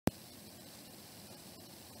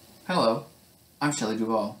Hello, I'm Shelley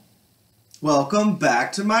Duvall. Welcome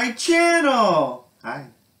back to my channel! Hi,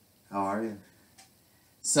 how are you?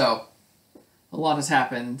 So, a lot has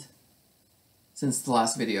happened since the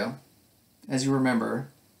last video. As you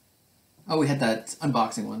remember, we had that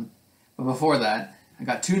unboxing one. But before that, I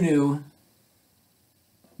got 2 new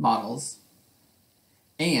models,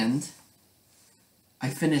 and I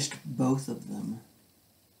finished both of them.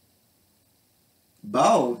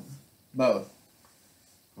 Both? Both.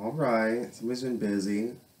 Alright, somebody's been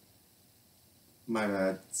busy. My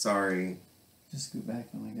bad, sorry. Just scoot back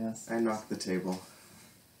then, I guess. I knocked the table.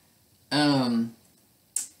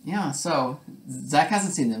 Yeah, so, Zach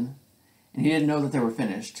hasn't seen them, and he didn't know that they were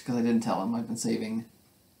finished, because I didn't tell him. I've been saving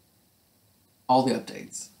all the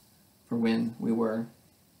updates for when we were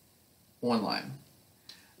online.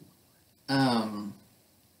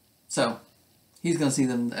 So, he's going to see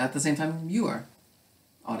them at the same time you are,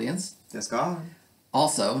 audience. Yes, God.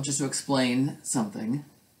 Also, just to explain something,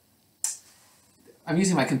 I'm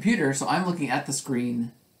using my computer, so I'm looking at the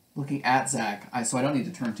screen, looking at Zach, so I don't need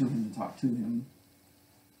to turn to him to talk to him.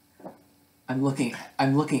 I'm looking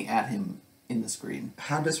at him in the screen.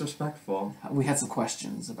 How disrespectful. We had some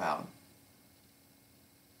questions about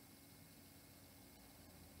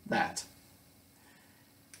that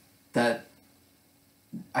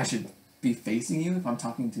I should be facing you if I'm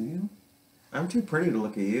talking to you. I'm too pretty to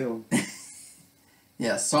look at you.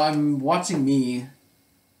 Yeah, so I'm watching me.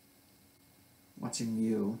 Watching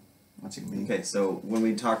you. Watching me. Okay, so when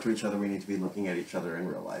we talk to each other, we need to be looking at each other in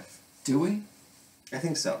real life. Do we? I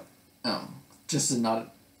think so. Oh, just to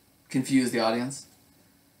not confuse the audience?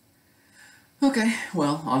 Okay,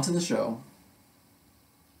 well, on to the show.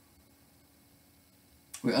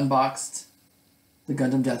 We unboxed the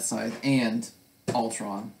Gundam Death Scythe and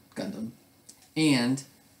Ultron Gundam. And,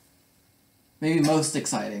 maybe most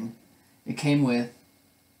exciting, it came with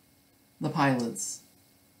the pilots.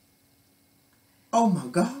 Oh my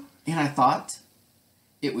God. And I thought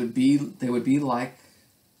they would be like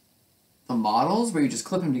the models where you just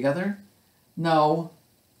clip them together. No,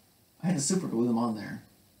 I had to super glue them on there.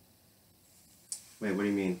 Wait, what do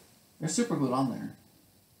you mean? They're super glued on there.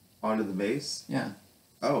 Onto the base? Yeah.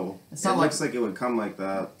 Oh, It's not looks like it would come like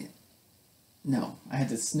that. No, I had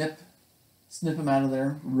to snip them out of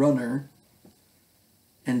their runner,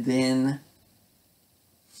 and then,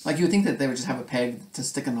 like, you would think that they would just have a peg to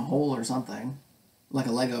stick in a hole or something, like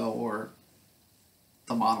a Lego or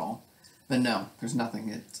the model, but no, there's nothing.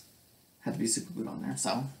 It had to be super glued on there.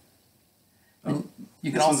 So, and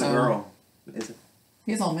you can This also. one's a girl. Is it?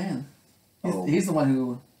 He's all man. Oh. He's the one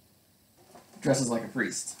who dresses like a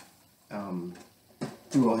priest.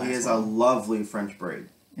 Well, he has a lovely French braid.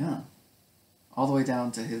 Yeah. All the way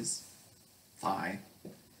down to his thigh.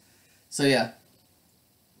 So yeah.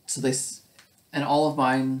 So and all of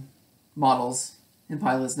mine models and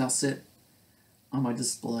pilots now sit on my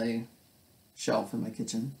display shelf in my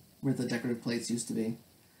kitchen where the decorative plates used to be.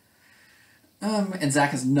 And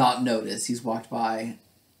Zach has not noticed. He's walked by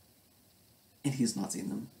and he's not seen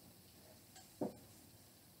them.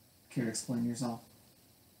 Care to explain yourself?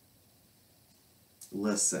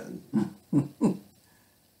 Listen.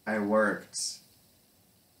 I worked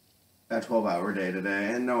a 12-hour day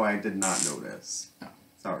today, and no, I did not notice. No.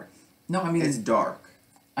 Sorry. No, I mean... It's dark.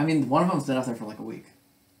 I mean, one of them's been up there for like a week.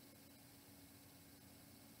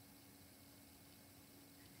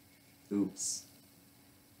 Oops.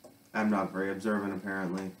 I'm not very observant,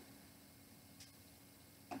 apparently.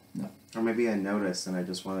 No. Or maybe I noticed, and I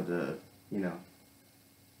just wanted to,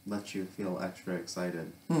 let you feel extra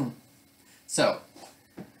excited. So,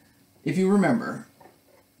 if you remember,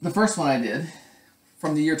 the first one I did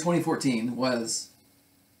from the year 2014 was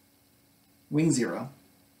Wing Zero.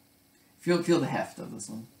 Feel the heft of this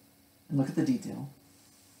one. And look at the detail.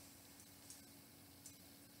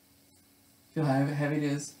 Feel how heavy it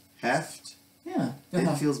is? Heft? Yeah.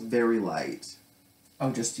 It feels very light.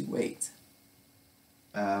 Oh, just you wait.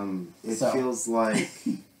 It feels like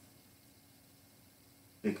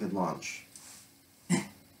it could launch.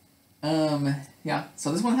 Yeah.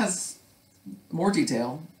 So this one has more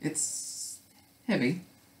detail. It's heavy.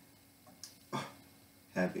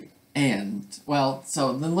 Heavy. And, well,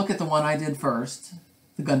 so then look at the one I did first,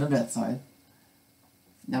 the Gundam Death Scythe.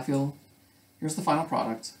 Now here's the final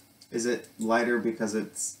product. Is it lighter because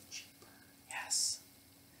it's cheaper? Yes.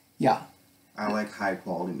 Yeah. I like high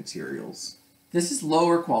quality materials. This is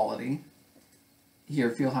lower quality. Here,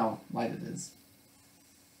 feel how light it is.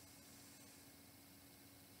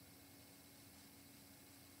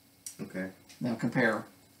 Okay. Now compare.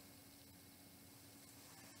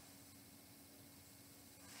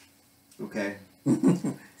 Okay.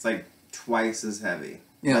 It's like twice as heavy.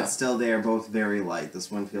 Yeah. But still, they are both very light.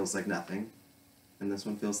 This one feels like nothing, and this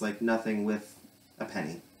one feels like nothing with a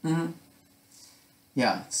penny. Mm-hmm.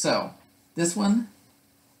 Yeah, so this one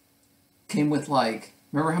came with like,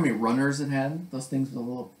 remember how many runners it had? Those things with the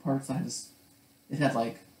little parts. It had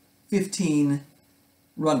like 15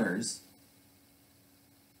 runners.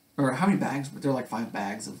 Or how many bags? But there were like 5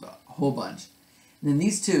 bags of a whole bunch. And then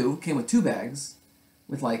these two came with 2 bags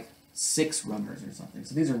with like 6 runners or something.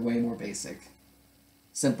 So these are way more basic,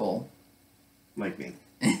 simple. Like me.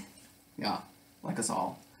 Yeah, like us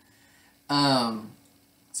all.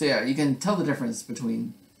 So yeah, you can tell the difference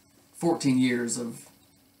between 14 years of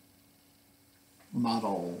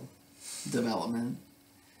model development.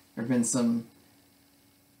 There have been some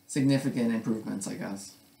significant improvements, I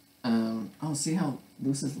guess. Oh, see how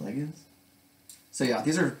loose his leg is? So yeah,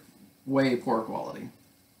 these are way poor quality.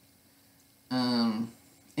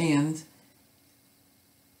 And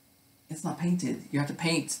it's not painted. You have to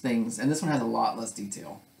paint things, and this one has a lot less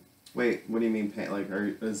detail. Wait, what do you mean paint? Like,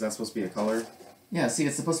 is that supposed to be a color? Yeah, see,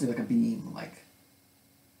 it's supposed to be like a beam, like...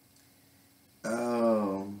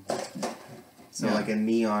 Oh. So Yeah. like a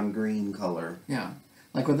neon green color. Yeah.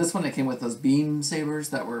 Like with this one, it came with those beam sabers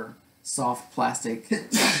that were soft plastic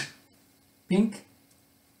pink.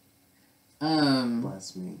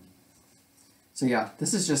 Bless me. So yeah,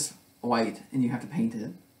 this is just white, and you have to paint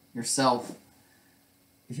it yourself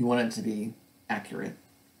if you want it to be accurate.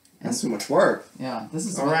 That's too much work. Yeah, this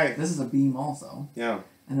is All right. This is a beam also. Yeah.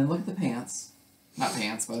 And then look at the pants, not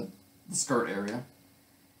pants, but the skirt area.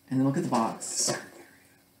 And then look at the box.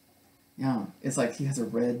 Yeah, it's like he has a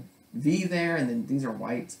red V there, and then these are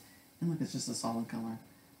white, and look, it's just a solid color.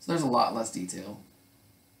 So there's a lot less detail.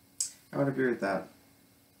 I would agree with that.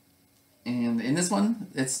 And in this one,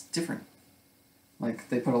 it's different. Like,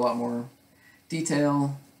 they put a lot more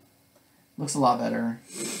detail, looks a lot better,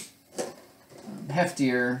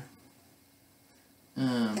 heftier.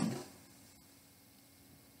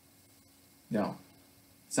 Yeah.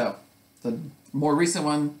 So, the more recent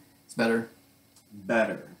one is better.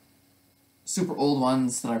 Better. Super old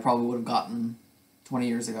ones that I probably would have gotten 20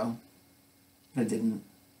 years ago, but I didn't,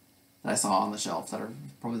 that I saw on the shelf, that are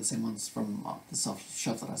probably the same ones from the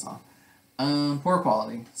shelf that I saw. Poor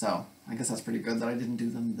quality, so I guess that's pretty good that I didn't do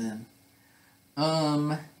them then.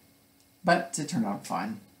 But it turned out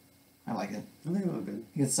fine. I like it. I think it looked good.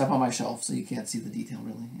 It gets up on my shelf, so you can't see the detail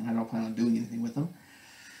really, and I don't plan on doing anything with them.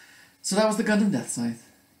 So that was the Gundam Death Scythe.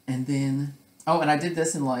 And then, oh, and I did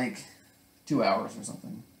this in like 2 hours or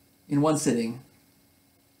something. In one sitting.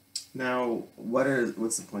 Now,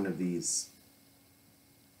 what's the point of these?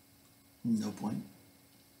 No point.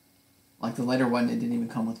 Like the later one, it didn't even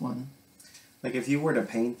come with one. Like, if you were to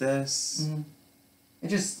paint this... It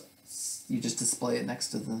just, you just display it next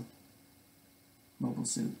to the mobile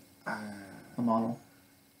suit, a model.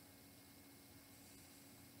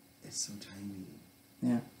 It's so tiny.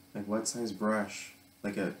 Yeah. Like, what size brush?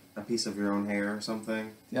 Like a piece of your own hair or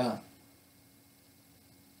something? Yeah.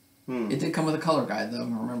 It did come with a color guide, though, I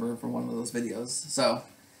remember, from one of those videos. So,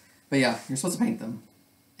 but yeah, you're supposed to paint them,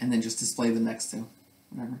 and then just display them next to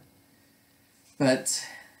whatever. But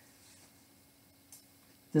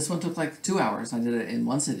this one took like 2 hours. I did it in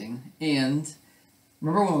one sitting. And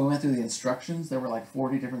remember when we went through the instructions, there were like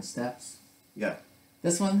 40 different steps? Yeah.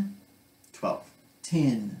 This one, 12.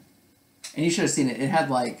 10. And you should have seen it. It had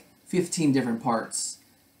like 15 different parts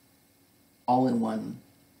all in one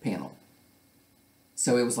panel.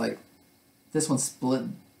 So it was like, this one split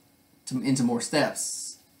into more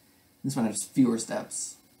steps. This one has fewer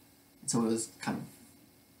steps. So it was kind of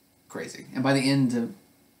crazy. And by the end,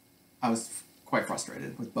 I was quite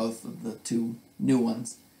frustrated with both of the 2 new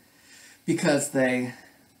ones. Because I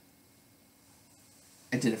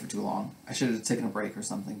did it for too long. I should have taken a break or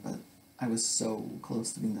something, but I was so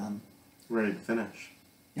close to being done. Ready to finish.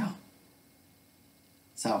 Yeah.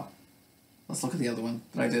 So, let's look at the other one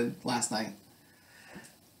that I did last night.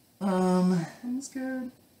 I'm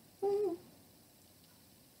scared.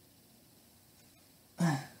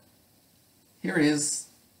 Here is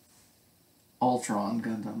Ultron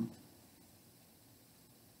Gundam.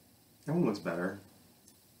 That one looks better.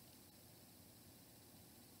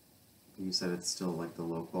 You said it's still like the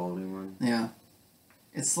low quality one? Yeah.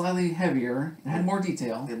 It's slightly heavier. It had more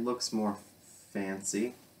detail. It looks more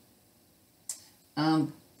fancy.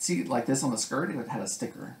 See, like this on the skirt, it had a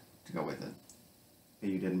sticker to go with it. Hey,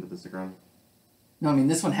 you didn't put the sticker on? No, I mean,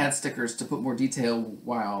 this one had stickers to put more detail,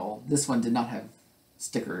 while this one did not have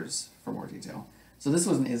stickers for more detail. So this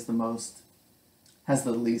one is has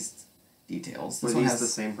the least details. This Were one these has the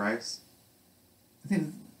same price? I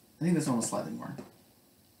think this one was slightly more.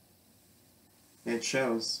 It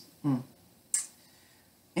shows.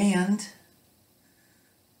 And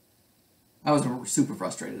I was super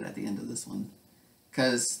frustrated at the end of this one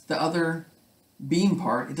because the other beam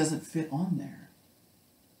part, it doesn't fit on there.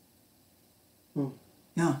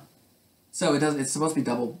 Yeah. So it's supposed to be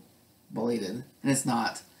double bladed, and it's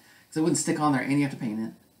not. Because it wouldn't stick on there, and you have to paint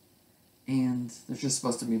it. And there's just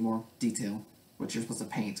supposed to be more detail, which you're supposed to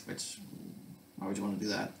paint, which, why would you want to do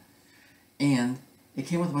that? And it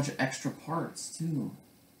came with a bunch of extra parts, too.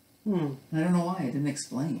 And I don't know why, it didn't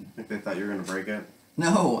explain. Like they thought you were going to break it?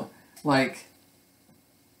 No, like,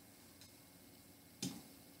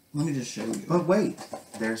 let me just show you. But wait,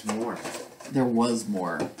 there's more. There was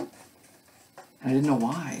more. I didn't know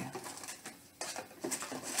why.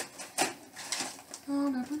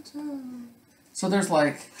 So there's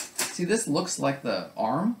like, see, this looks like the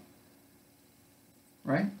arm,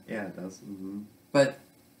 right? Yeah, it does. But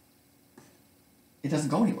it doesn't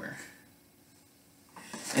go anywhere.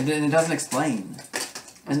 And then it doesn't explain.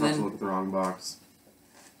 I was about to look at the wrong box.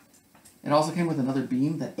 It also came with another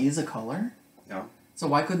beam that is a color. Yeah. So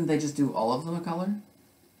why couldn't they just do all of them a color?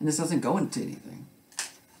 And this doesn't go into anything.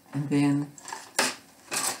 And then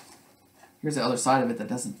here's the other side of it that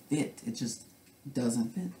doesn't fit. It just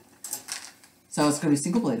doesn't fit. So it's going to be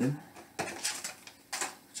single bladed,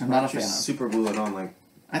 which I'm not a fan of. Super glue it on like.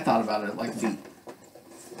 I thought about it like feet.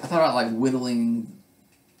 I thought about like whittling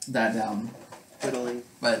that down. Whittling.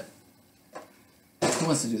 But who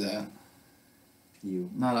wants to do that? You.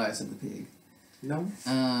 Not I, said the pig. No.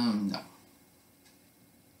 No.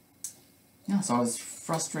 Yeah, so I was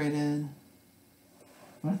frustrated.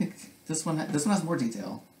 But I think this one has more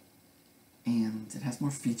detail. And it has more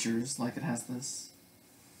features, like it has this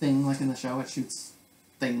thing like in the show, it shoots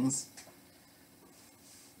things.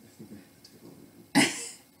 You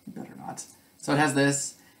better not. So it has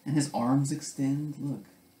this, and his arms extend, look.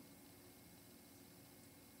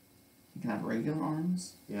 You can have regular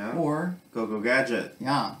arms. Yeah. Or Go Gadget.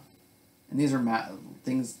 yeah. And these are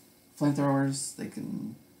things, flamethrowers, they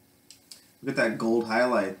can... Look at that gold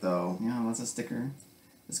highlight, though. Yeah, that's a sticker.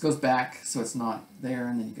 This goes back so it's not there,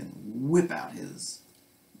 and then you can whip out his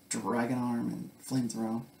dragon arm and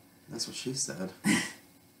flamethrow. That's what she said.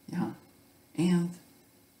 Yeah. And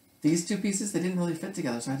these two pieces, they didn't really fit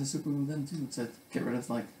together, so I had to super glue them too to get rid of,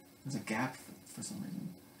 like, there's a gap for some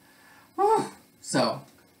reason. So,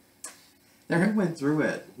 I went through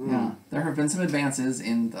it. Yeah, there have been some advances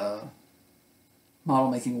in the model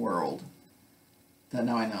making world that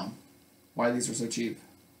now I know why these are so cheap,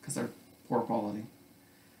 because they're poor quality.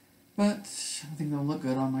 But I think they'll look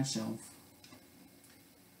good on my shelf.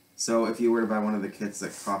 So if you were to buy one of the kits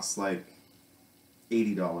that costs like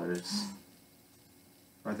 $80,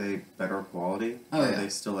 are they better quality? Oh, or yeah. Are they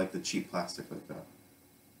still like the cheap plastic like that?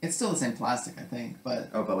 It's still the same plastic, I think, but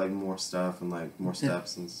Oh, but like more stuff and like more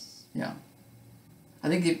steps and. yeah. I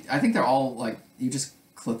think they're all like you just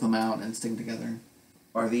clip them out and stick them together.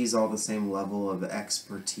 Are these all the same level of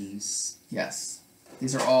expertise? Yes,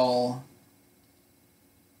 these are all.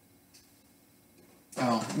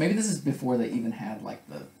 Oh, maybe this is before they even had like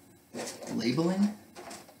the labeling.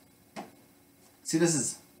 See, this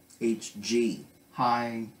is HG.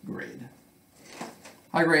 high grade.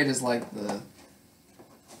 High grade is like the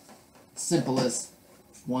simplest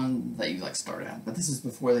one that you like start at, but this is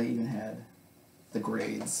before they even had the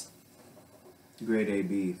grades. Grade A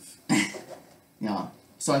beef. Yeah.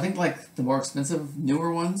 So I think like the more expensive,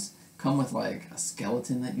 newer ones come with like a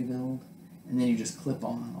skeleton that you build, and then you just clip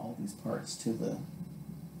on all these parts to the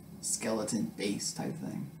skeleton base type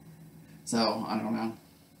thing. So I don't know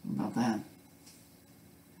about that.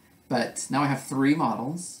 But now I have 3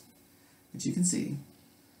 models, which you can see.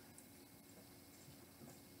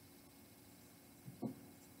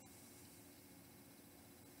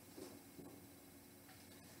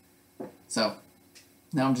 So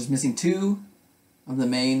now I'm just missing 2 of the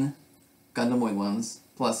main Gundam Wing ones,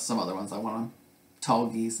 plus some other ones. I want a Tall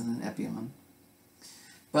Geese and an Epion.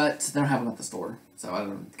 But they don't have them at the store, so I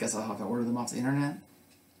guess I'll have to order them off the internet.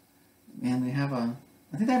 And they have I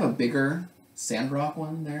think they have a bigger Sandrock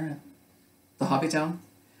one there at the Hobby Town,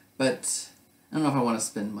 but I don't know if I want to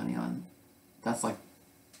spend money on. That's like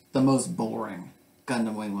the most boring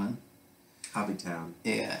Gundam Wing one. Hobby Town.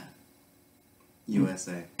 Yeah.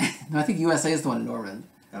 USA. No, I think USA is the one in Norman.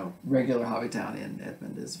 Oh. Regular Hobby Town in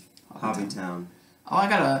Edmond is Hobby Town. Oh, I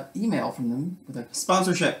got an email from them with a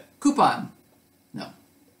Sponsorship. coupon. No,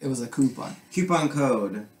 it was a coupon. Coupon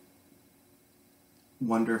code.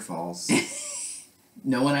 Wonderfalls.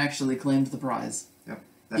 No one actually claimed the prize. Yep.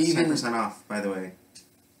 That's Even- 10% off, by the way.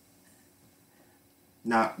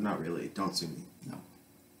 Not really. Don't sue me. No,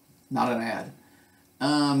 not an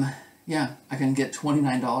ad. Yeah, I can get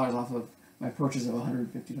 $29 off of my purchase of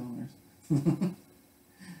 $150.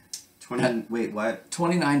 Wait, what?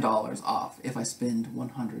 $29 off if I spend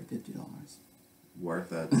 $150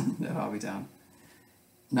 Worth it. at Hobbytown.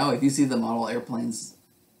 No, if you see the model airplanes,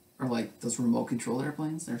 or like those remote controlled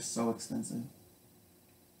airplanes, they're so expensive.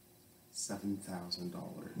 $7,000.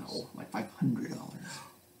 No, like $500.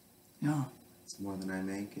 Yeah. It's more than I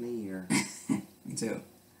make in a year. Me too.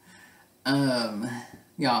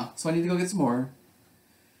 Yeah, so I need to go get some more.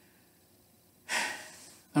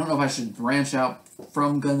 I don't know if I should branch out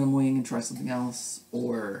from Gundam Wing and try something else,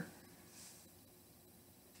 or...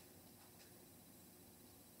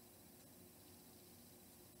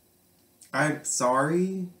 I'm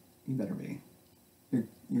sorry. You better be.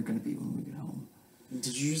 You're gonna be when we get home.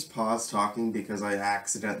 Did you just pause talking because I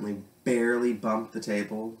accidentally barely bumped the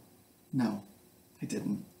table? No, I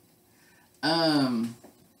didn't.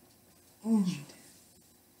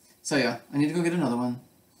 So yeah, I need to go get another one.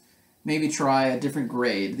 Maybe try a different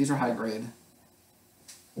grade. These are high grade.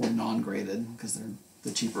 Or non-graded, because they're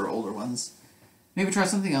the cheaper, older ones. Maybe try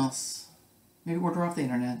something else. Maybe order off the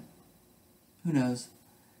internet. Who knows?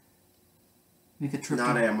 Make a trip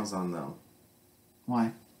Not to... Amazon, though. Why?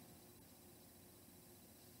 I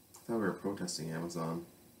thought we were protesting Amazon.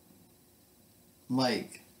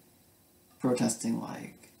 Like, protesting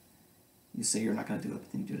like, you say you're not going to do it,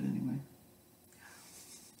 but then you do it anyway.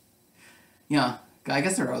 Yeah, I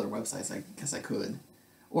guess there are other websites I guess I could.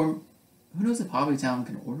 Or, who knows if Hobbytown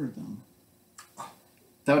can order them?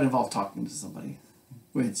 That would involve talking to somebody,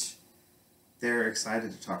 which... They're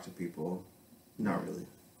excited to talk to people. Not really.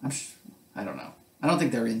 I don't know. I don't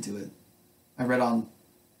think they're into it. I read on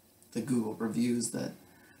the Google reviews that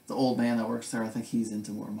the old man that works there, I think he's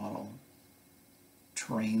into more model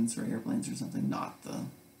trains or airplanes or something, not the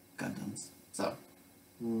Gundams. So,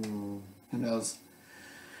 who knows?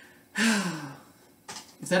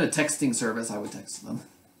 If they had a texting service, I would text them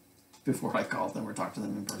before I called them or talk to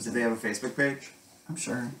them in person. Do they have a Facebook page? I'm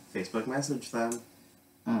sure. Facebook message them.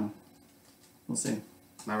 Oh. We'll see.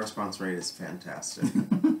 My response rate is fantastic.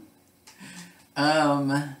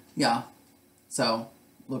 Yeah. So,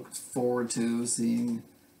 look forward to seeing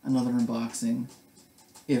another unboxing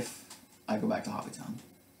if I go back to Hobbytown.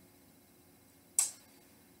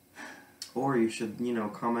 Or you should,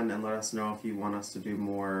 comment and let us know if you want us to do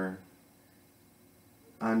more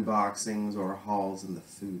unboxings or hauls in the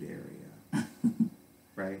food area.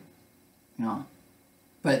 Right? Yeah.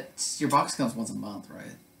 But your box comes once a month,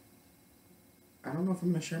 right? I don't know if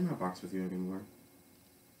I'm going to share my box with you anymore.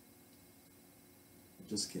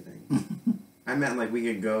 Just kidding. I meant like we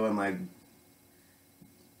could go and like,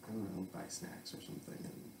 I don't know, buy snacks or something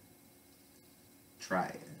and try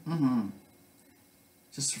it. Mm-hmm.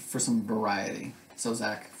 Just for some variety, so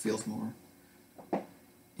Zach feels more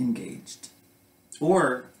engaged.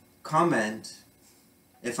 Or comment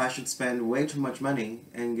if I should spend way too much money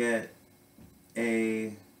and get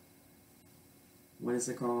a, what is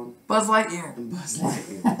it called? Buzz Lightyear. Buzz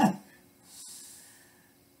Lightyear.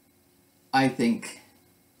 I think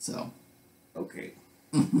so. Okay.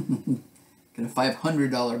 Get a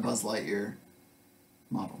 $500 Buzz Lightyear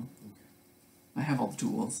model. Okay. I have all the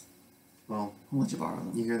tools. Well, I'll let you borrow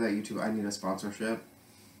them. You hear that, YouTube? I need a sponsorship.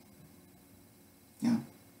 Yeah.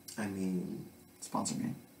 I mean... Sponsor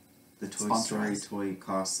me. The Toy Story toy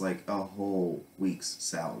costs like a whole week's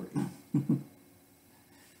salary.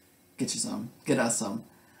 Get you some. Get us some.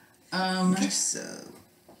 Get some.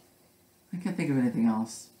 I can't think of anything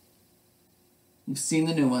else. You've seen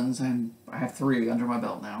the new ones. I have 3 under my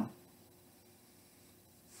belt now.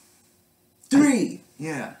 3!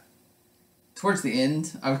 Yeah. Towards the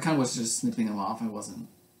end, I kind of was just snipping them off. I wasn't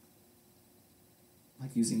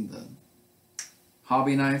like using the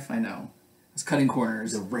hobby knife. I know. I was cutting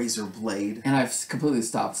corners. The razor blade. And I've completely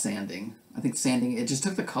stopped sanding. I think sanding, it just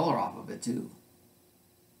took the color off of it too.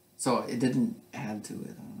 So it didn't add to it.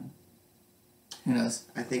 I don't know. Who knows?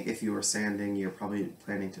 I think if you were sanding, you're probably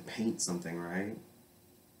planning to paint something, right?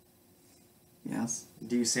 Yes.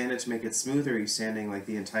 Do you sand it to make it smooth, or are you sanding like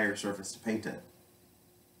the entire surface to paint it?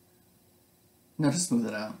 No, just smooth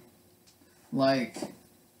it out. Like,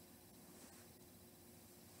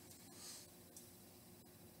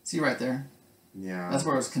 see right there? Yeah. That's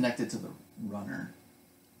where it was connected to the runner.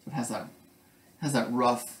 So it has that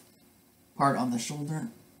rough part on the shoulder.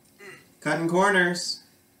 Cutting corners.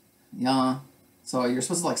 Yeah. So you're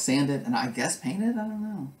supposed to like sand it and I guess paint it? I don't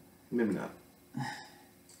know. Maybe not.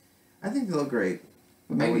 I think they look great.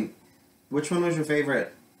 But maybe. Which one was your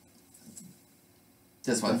favorite?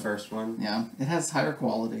 This one. The first one? Yeah. It has higher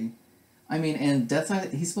quality. I mean, and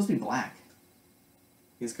Deathside, he's supposed to be black.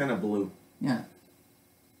 He's kind of blue. Yeah.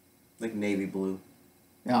 Like navy blue.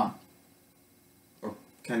 Yeah.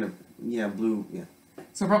 kind of, yeah, blue, yeah.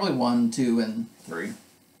 So probably 1, 2, and 3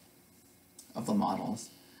 of the models.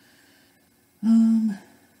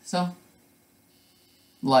 So,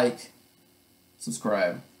 like,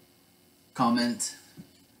 subscribe, comment.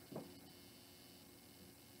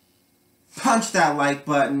 Punch that like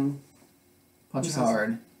button. Punch it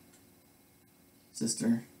hard.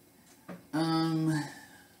 Sister. There's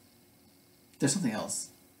something else.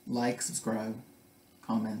 Like, subscribe,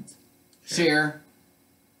 comment, share.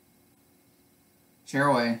 Share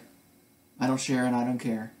away. I don't share and I don't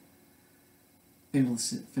care.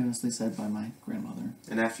 Famously said by my grandmother.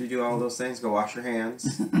 And after you do all those things, go wash your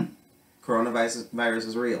hands. Coronavirus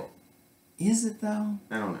is real. Is it though?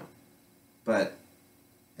 I don't know. But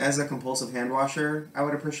as a compulsive hand washer, I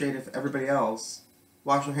would appreciate if everybody else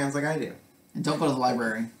washed their hands like I do. And don't go to the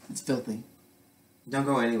library. It's filthy. Don't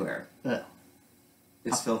go anywhere. Ugh.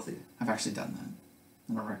 It's filthy. I've actually done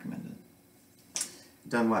that. I don't recommend it.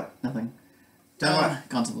 Done what? Nothing. Done what?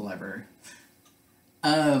 Gone to the library.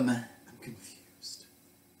 I'm confused.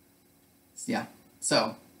 Yeah.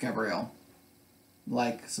 So, Gabrielle.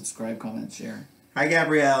 Like, subscribe, comment, share. Hi,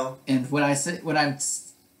 Gabrielle. And when I'm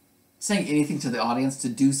saying anything to the audience to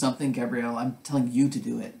do something, Gabrielle, I'm telling you to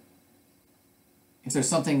do it. If there's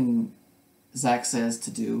something Zach says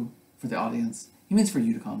to do for the audience, he means for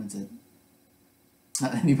you to comment it.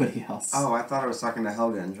 Not anybody else. Oh, I thought I was talking to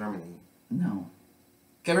Helga in Germany. No.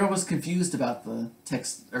 Gabrielle was confused about the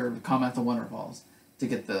text or comment the Wonderfalls to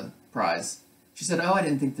get the prize. She said, "Oh, I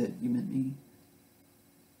didn't think that you meant me."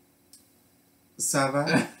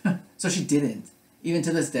 Sava? So she didn't. Even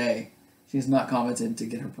to this day, she has not commented to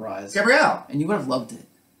get her prize. Gabrielle! And you would have loved it.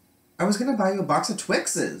 I was going to buy you a box of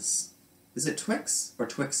Twixes. Is it Twix or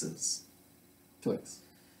Twixes? Twix.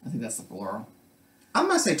 I think that's the plural. I'm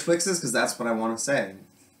going to say Twixes because that's what I want to say.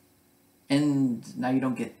 And now you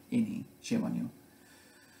don't get any. Shame on you.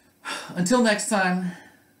 Until next time,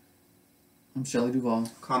 I'm Shelley Duvall.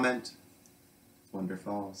 Comment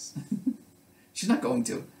Wonderfalls. She's not going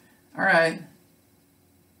to. All right.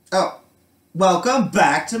 Oh, welcome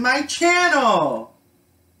back to my channel.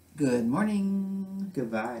 Good morning.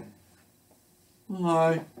 Goodbye.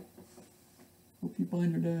 Bye. Hope you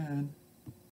find your dad.